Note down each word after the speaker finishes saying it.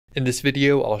In this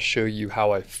video, I'll show you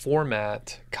how I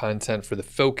format content for the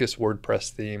Focus WordPress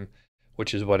theme,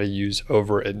 which is what I use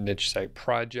over at Niche Site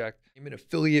Project. I'm an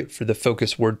affiliate for the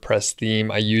Focus WordPress theme.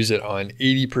 I use it on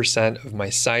 80% of my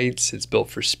sites. It's built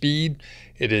for speed.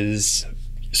 It is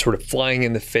sort of flying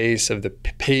in the face of the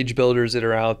page builders that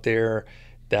are out there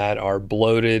that are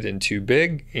bloated and too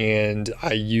big, and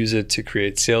I use it to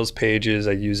create sales pages.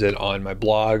 I use it on my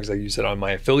blogs. I use it on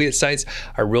my affiliate sites.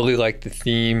 I really like the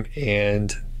theme,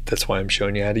 and that's why I'm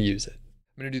showing you how to use it.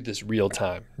 I'm going to do this real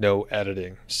time, no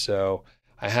editing. So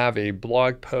I have a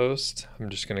blog post. I'm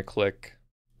just going to click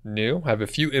new. I have a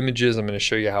few images. I'm going to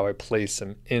show you how I place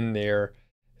them in there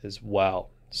as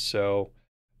well. So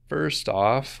first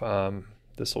off,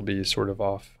 this will be sort of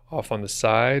off on the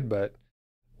side, but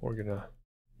we're going to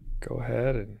go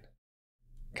ahead and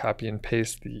copy and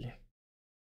paste the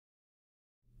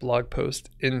blog post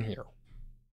in here.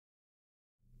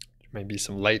 There may be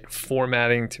some light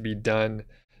formatting to be done,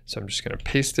 so I'm just going to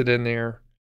paste it in there,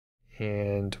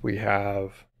 and we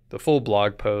have the full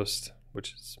blog post,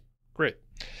 which is great.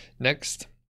 Next,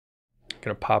 I'm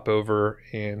going to pop over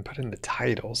and put in the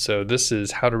title. So this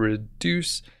is how to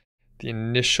reduce the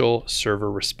initial server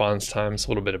response times, a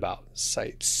little bit about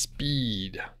site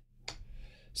speed.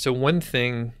 So one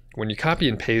thing, when you copy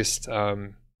and paste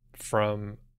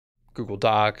from Google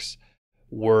Docs,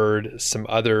 Word, some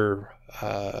other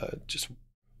just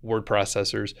word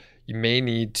processors, you may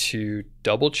need to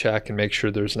double check and make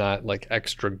sure there's not like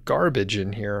extra garbage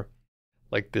in here,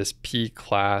 like this P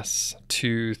class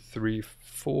 2, 3,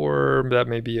 4, that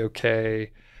may be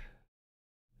okay.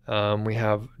 We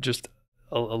have just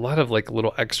a lot of like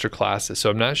little extra classes. So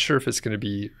I'm not sure if it's going to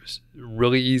be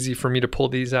really easy for me to pull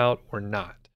these out or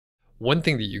not. One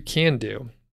thing that you can do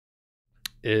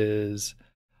is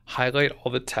highlight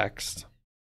all the text,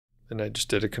 and I just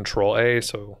did a Control A,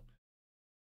 so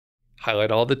highlight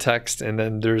all the text, and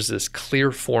then there's this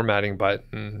clear formatting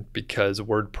button because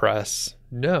WordPress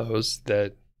knows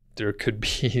that there could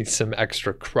be some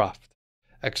extra cruft,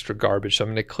 extra garbage. So I'm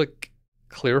going to click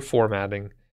clear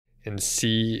formatting and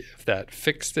see if that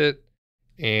fixed it.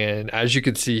 And as you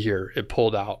can see here, it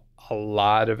pulled out a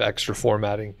lot of extra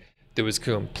formatting that was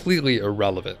completely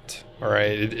irrelevant. All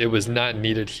right, it was not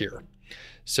needed here.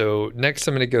 So next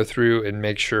I'm going to go through and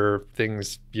make sure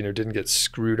things, didn't get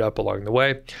screwed up along the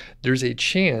way. There's a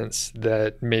chance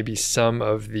that maybe some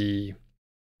of the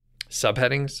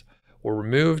subheadings were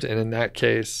removed, and in that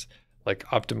case, like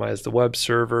optimize the web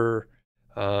server.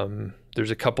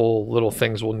 There's a couple little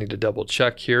things we'll need to double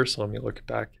check here. So let me look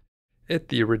back at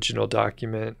the original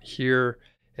document here,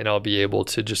 and I'll be able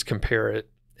to just compare it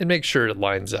and make sure it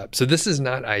lines up. So this is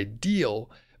not ideal,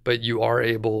 but you are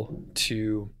able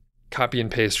to copy and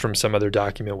paste from some other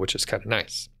document, which is kind of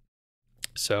nice.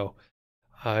 So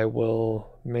I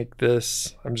will make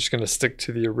this, I'm just going to stick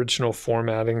to the original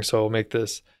formatting. So I'll make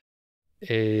this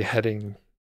a heading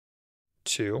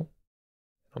 2.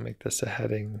 I'll make this a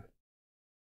heading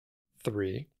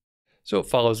 3. So it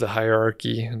follows the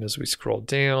hierarchy. And as we scroll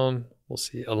down, we'll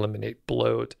see eliminate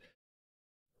bloat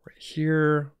right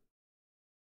here.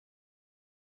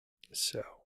 So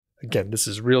again, this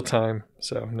is real time,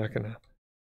 so I'm not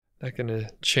gonna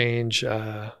change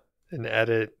and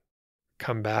edit,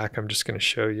 come back. I'm just gonna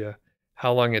show you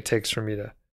how long it takes for me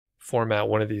to format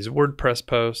one of these WordPress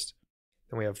posts.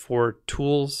 Then we have 4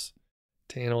 tools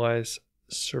to analyze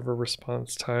server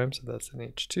response time. So that's an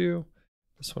H2.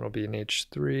 This one will be an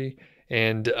H3.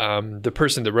 And the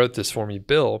person that wrote this for me,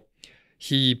 Bill,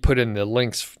 he put in the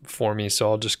links for me, so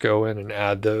I'll just go in and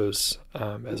add those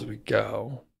as we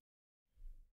go.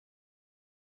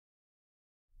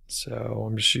 So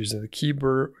I'm just using the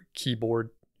keyboard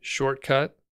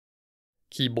shortcut.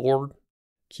 So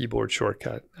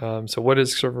what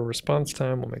is server response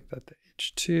time? We'll make that the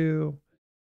H2.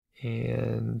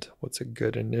 And what's a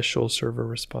good initial server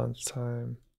response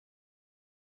time?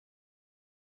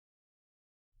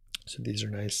 So these are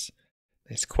nice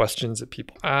questions that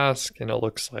people ask, and it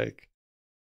looks like,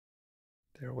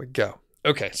 there we go.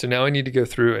 Okay, so now I need to go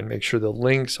through and make sure the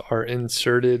links are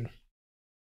inserted.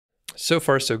 So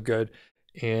far, so good.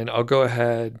 And I'll go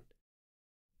ahead,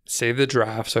 save the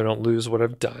draft so I don't lose what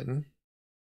I've done.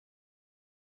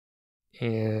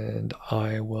 And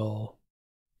I will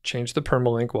change the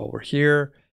permalink while we're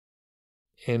here.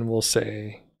 And we'll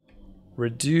say,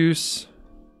 reduce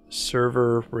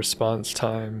server response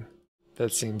time.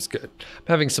 That seems good. I'm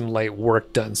having some light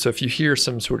work done. So if you hear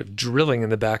some sort of drilling in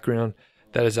the background,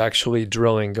 that is actually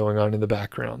drilling going on in the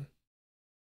background.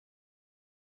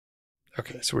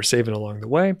 Okay, so we're saving along the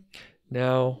way.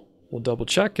 Now we'll double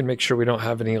check and make sure we don't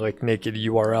have any like naked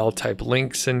URL type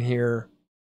links in here.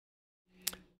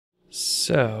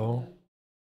 So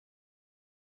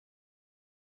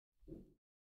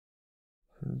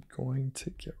I'm going to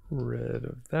get rid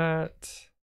of that.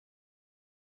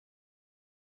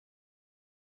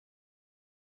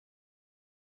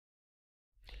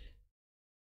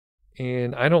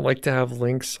 And I don't like to have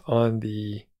links on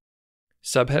the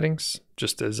subheadings,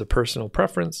 just as a personal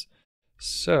preference.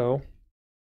 So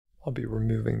I'll be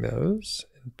removing those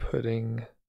and putting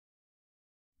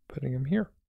them here.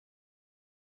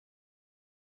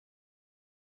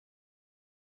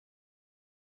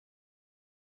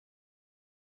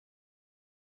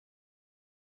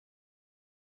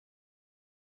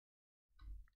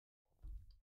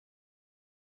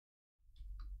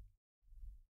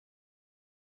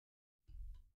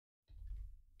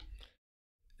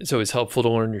 It's always helpful to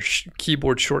learn your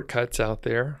keyboard shortcuts out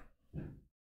there.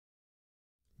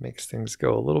 Makes things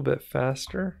go a little bit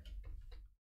faster.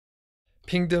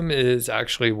 Pingdom is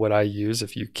actually what I use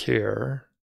if you care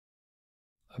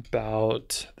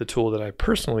about the tool that I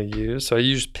personally use. So I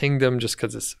use Pingdom just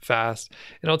because it's fast,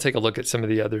 and I'll take a look at some of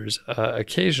the others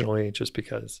occasionally just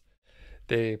because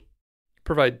they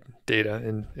provide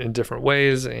data in different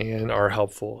ways and are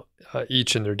helpful,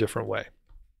 each in their different way.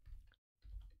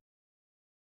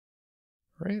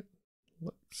 Right,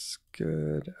 looks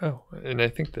good. Oh, and I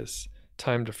think this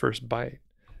time to first byte,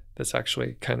 that's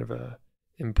actually kind of a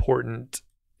important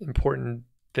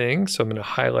thing. So I'm going to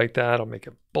highlight that. I'll make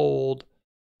it bold,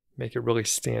 make it really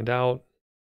stand out.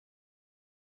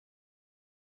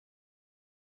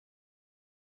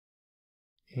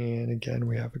 And again,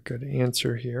 we have a good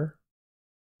answer here.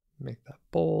 Make that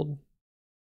bold.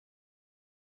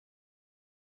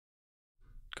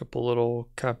 Couple little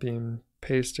copy and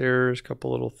paste errors,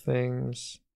 couple little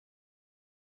things.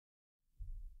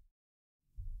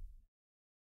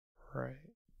 Right.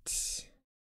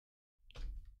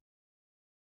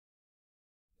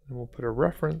 And we'll put a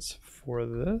reference for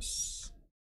this.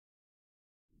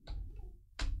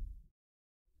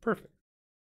 Perfect.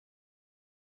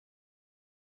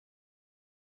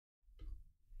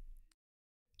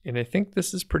 And I think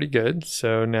this is pretty good.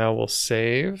 So now we'll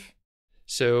save.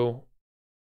 So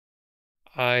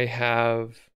I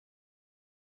have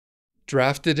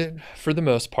drafted it for the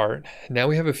most part. Now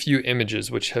we have a few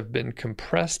images which have been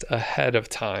compressed ahead of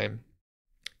time.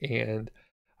 And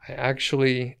I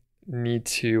actually need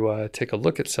to take a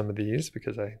look at some of these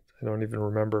because I don't even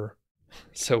remember.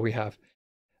 So we have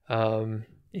Amazon,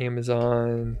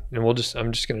 and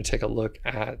I'm just going to take a look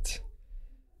at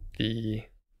the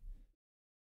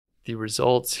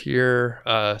results here.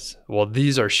 Well,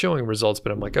 these are showing results,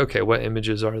 but I'm like, okay, what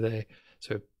images are they?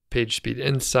 So page speed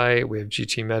insight, we have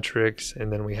GT metrics,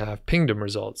 and then we have Pingdom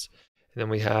results. And then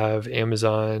we have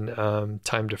Amazon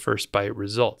time to first byte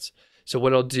results. So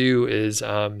what I'll do is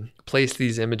place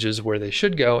these images where they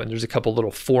should go, and there's a couple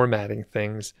little formatting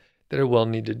things that I will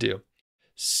need to do.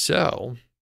 So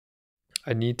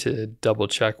I need to double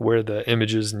check where the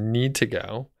images need to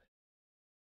go.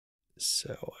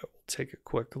 So I will take a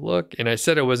quick look, and I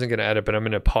said I wasn't going to edit, but I'm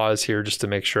going to pause here just to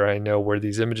make sure I know where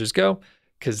these images go,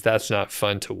 because that's not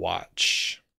fun to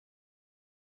watch.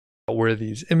 Where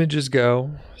these images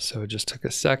go, so it just took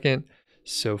a second.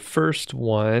 So first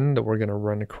one that we're going to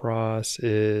run across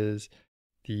is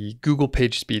the Google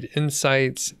Page Speed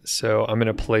Insights. So I'm going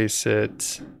to place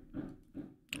it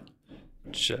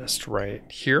just right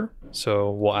here. So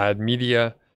we'll add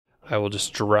media. I will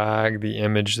just drag the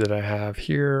image that I have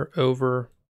here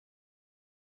over.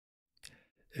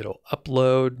 It'll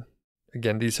upload.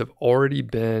 Again, these have already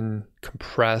been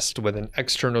compressed with an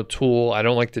external tool. I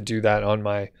don't like to do that on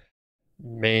my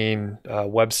main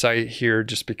website here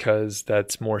just because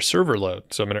that's more server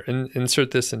load. So I'm going to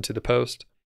insert this into the post.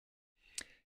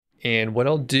 And what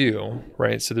I'll do,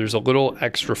 right, so there's a little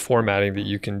extra formatting that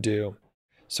you can do.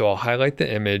 So I'll highlight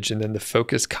the image, and then the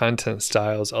focus content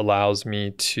styles allows me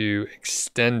to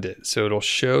extend it. So it'll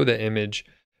show the image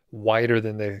wider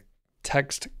than the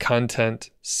text content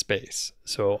space.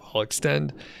 So I'll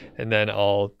extend, and then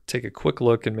I'll take a quick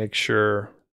look and make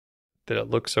sure that it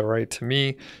looks all right to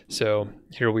me. So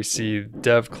here we see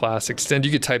dev class extend.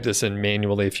 You could type this in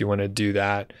manually if you want to do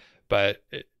that, but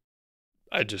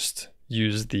I just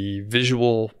use the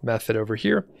visual method over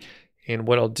here. And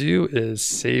what I'll do is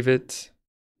save it.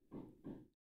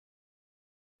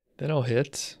 Then I'll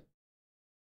hit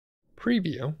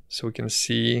preview so we can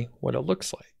see what it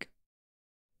looks like.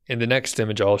 In the next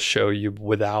image, I'll show you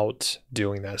without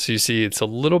doing that. So you see it's a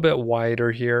little bit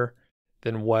wider here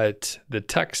than what the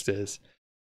text is,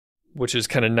 which is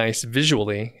kind of nice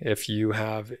visually if you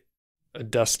have a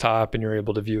desktop and you're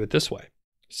able to view it this way.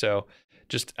 So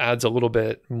just adds a little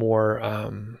bit more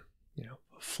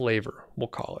flavor, we'll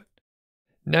call it.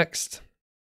 Next,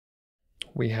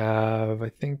 we have, I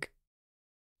think,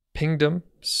 pingdom.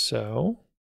 So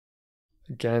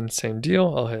again, same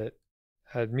deal. I'll hit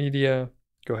add media,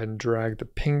 go ahead and drag the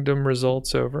pingdom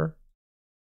results over,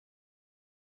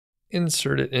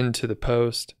 insert it into the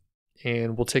post,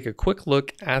 and we'll take a quick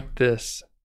look at this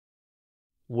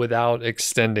without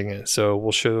extending it. So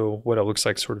we'll show what it looks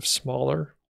like sort of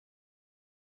smaller,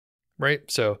 right?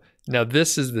 So now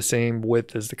this is the same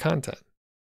width as the content.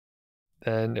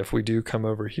 Then if we do come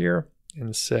over here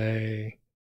and say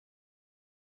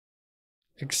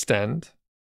extend,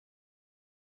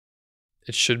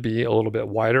 it should be a little bit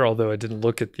wider, although I didn't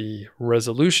look at the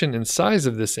resolution and size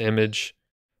of this image.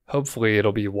 Hopefully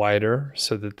it'll be wider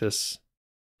so that this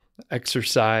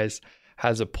exercise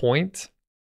has a point.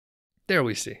 There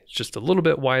we see, it's just a little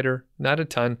bit wider, not a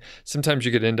ton. Sometimes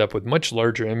you could end up with much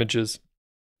larger images,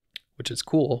 which is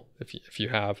cool if you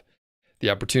have the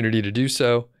opportunity to do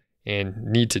so and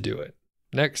need to do it.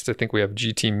 Next, I think we have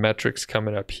GT metrics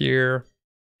coming up here.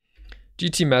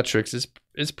 GT metrics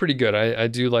is pretty good. I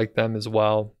do like them as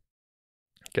well.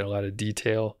 Get a lot of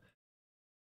detail.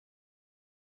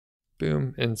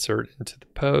 Boom, insert into the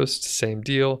post, same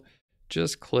deal.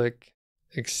 Just click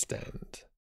extend.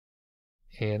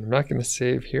 And I'm not going to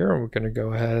save here. We're going to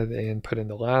go ahead and put in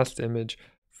the last image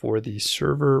for the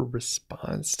server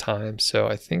response time. So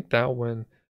I think that one,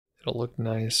 it'll look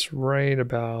nice right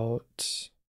about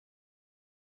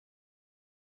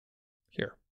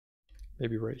here,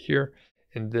 maybe right here.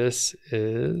 And this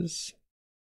is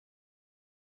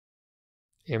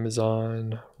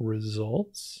Amazon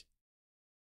results.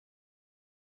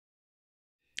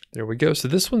 There we go. So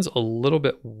this one's a little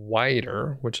bit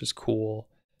wider, which is cool.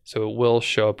 So it will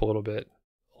show up a little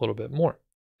bit more.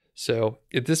 So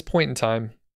at this point in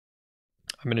time,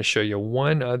 I'm going to show you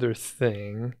one other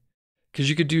thing, because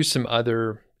you could do some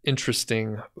other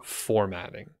interesting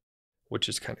formatting, which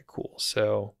is kind of cool.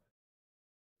 So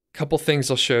a couple things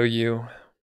I'll show you.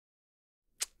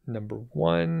 Number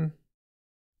one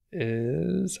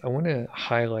is I want to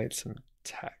highlight some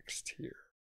text here.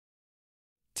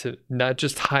 To not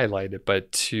just highlight it,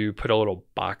 but to put a little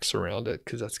box around it,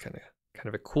 because that's kind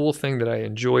of a cool thing that I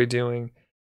enjoy doing.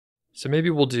 So maybe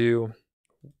we'll do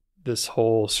this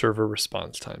whole server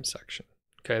response time section.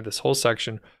 Okay, this whole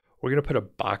section, we're going to put a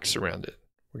box around it.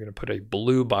 We're going to put a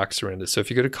blue box around it. So if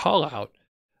you go to call out,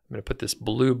 I'm going to put this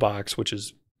blue box, which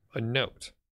is a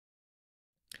note.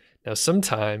 Now,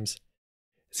 sometimes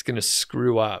it's going to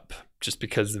screw up just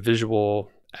because the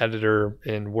visual editor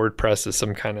in WordPress is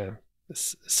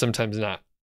sometimes not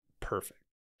perfect.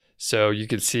 So you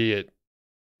can see it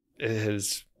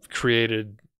has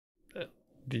created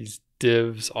these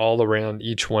divs all around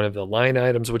each one of the line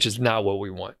items, which is not what we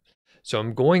want. So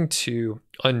I'm going to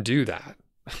undo that,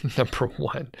 number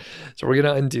one. So we're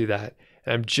going to undo that.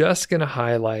 And I'm just going to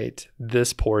highlight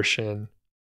this portion,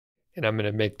 and I'm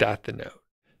going to make that the note.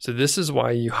 So this is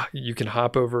why you can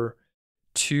hop over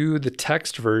to the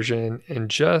text version and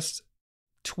just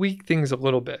tweak things a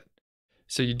little bit.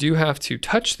 So you do have to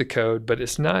touch the code, but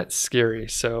it's not scary.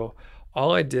 So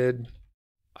all I did,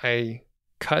 I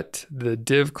cut the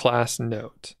div class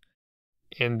note,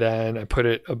 and then I put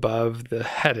it above the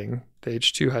heading, the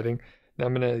H2 heading. Now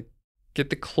I'm going to get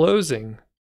the closing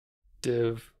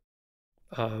div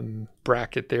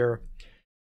bracket there,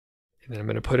 and then I'm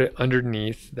going to put it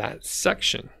underneath that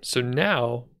section. So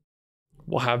now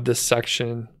we'll have this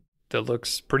section that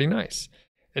looks pretty nice.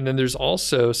 And then there's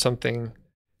also something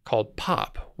called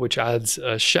pop, which adds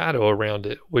a shadow around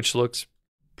it, which looks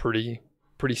pretty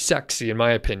sexy in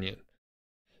my opinion.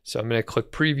 So I'm going to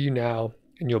click preview now,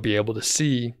 and you'll be able to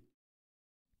see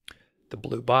the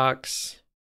blue box.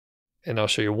 And I'll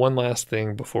show you one last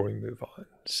thing before we move on.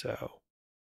 So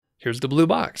here's the blue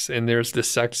box, and there's the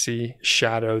sexy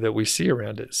shadow that we see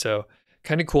around it. So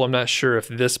kind of cool. I'm not sure if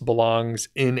this belongs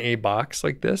in a box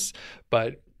like this,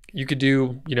 but you could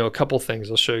do, a couple things.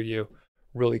 I'll show you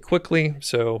really quickly.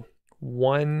 So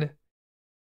one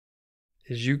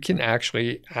is you can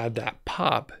actually add that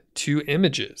pop to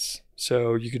images.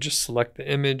 So you could just select the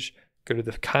image, go to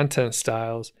the content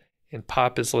styles, and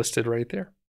pop is listed right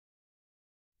there.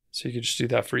 So you could just do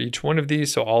that for each one of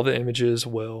these. So all the images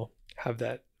will have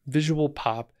that visual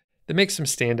pop that makes them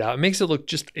stand out. It makes it look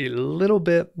just a little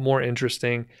bit more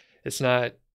interesting. It's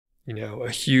not, a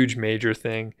huge major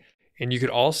thing. And you could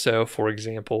also, for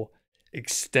example,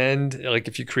 extend, like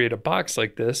if you create a box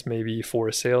like this, maybe for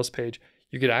a sales page,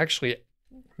 you could actually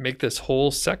make this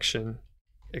whole section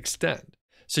extend.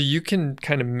 So you can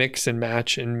kind of mix and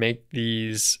match and make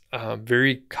these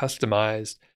very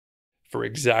customized for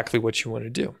exactly what you want to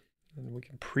do. And we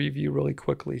can preview really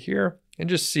quickly here and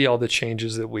just see all the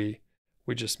changes that we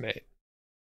we just made.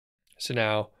 So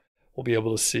now we'll be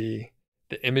able to see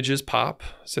the images pop.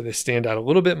 So they stand out a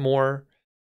little bit more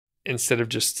instead of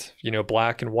just,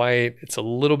 black and white. It's a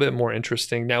little bit more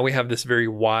interesting. Now we have this very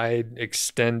wide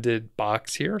extended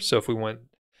box here. So if we want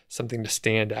something to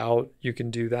stand out, you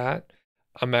can do that.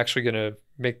 I'm actually going to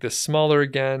make this smaller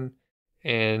again.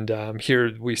 And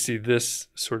here we see this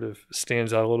sort of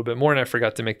stands out a little bit more, and I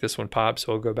forgot to make this one pop,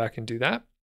 so I'll go back and do that.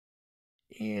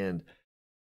 And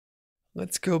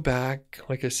let's go back.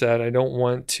 Like I said, I don't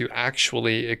want to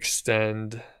actually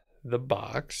extend the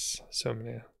box. So I'm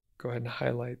going to go ahead and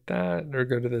highlight that or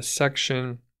go to this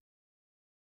section.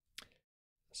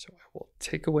 So I will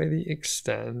take away the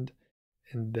extend.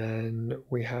 And then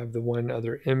we have the one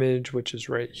other image, which is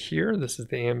right here. This is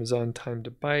the Amazon time to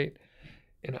byte.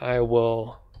 And I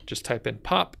will just type in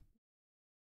pop.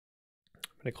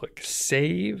 I'm going to click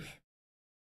save.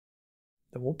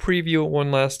 Then we'll preview it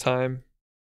one last time.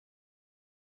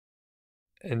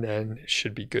 And then it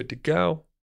should be good to go.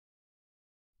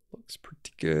 Looks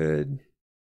pretty good.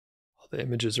 All the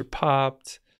images are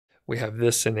popped. We have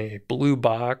this in a blue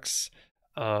box.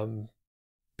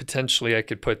 Potentially I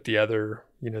could put the other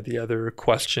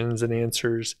questions and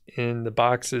answers in the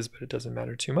boxes, but it doesn't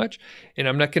matter too much. And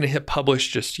I'm not going to hit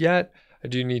publish just yet. I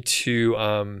do need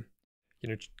to,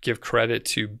 give credit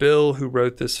to Bill who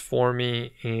wrote this for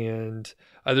me. And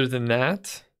other than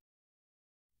that,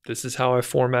 this is how I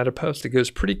format a post. It goes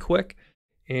pretty quick,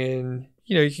 and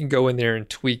you can go in there and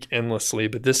tweak endlessly,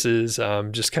 but this is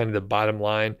just kind of the bottom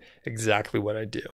line, exactly what I do.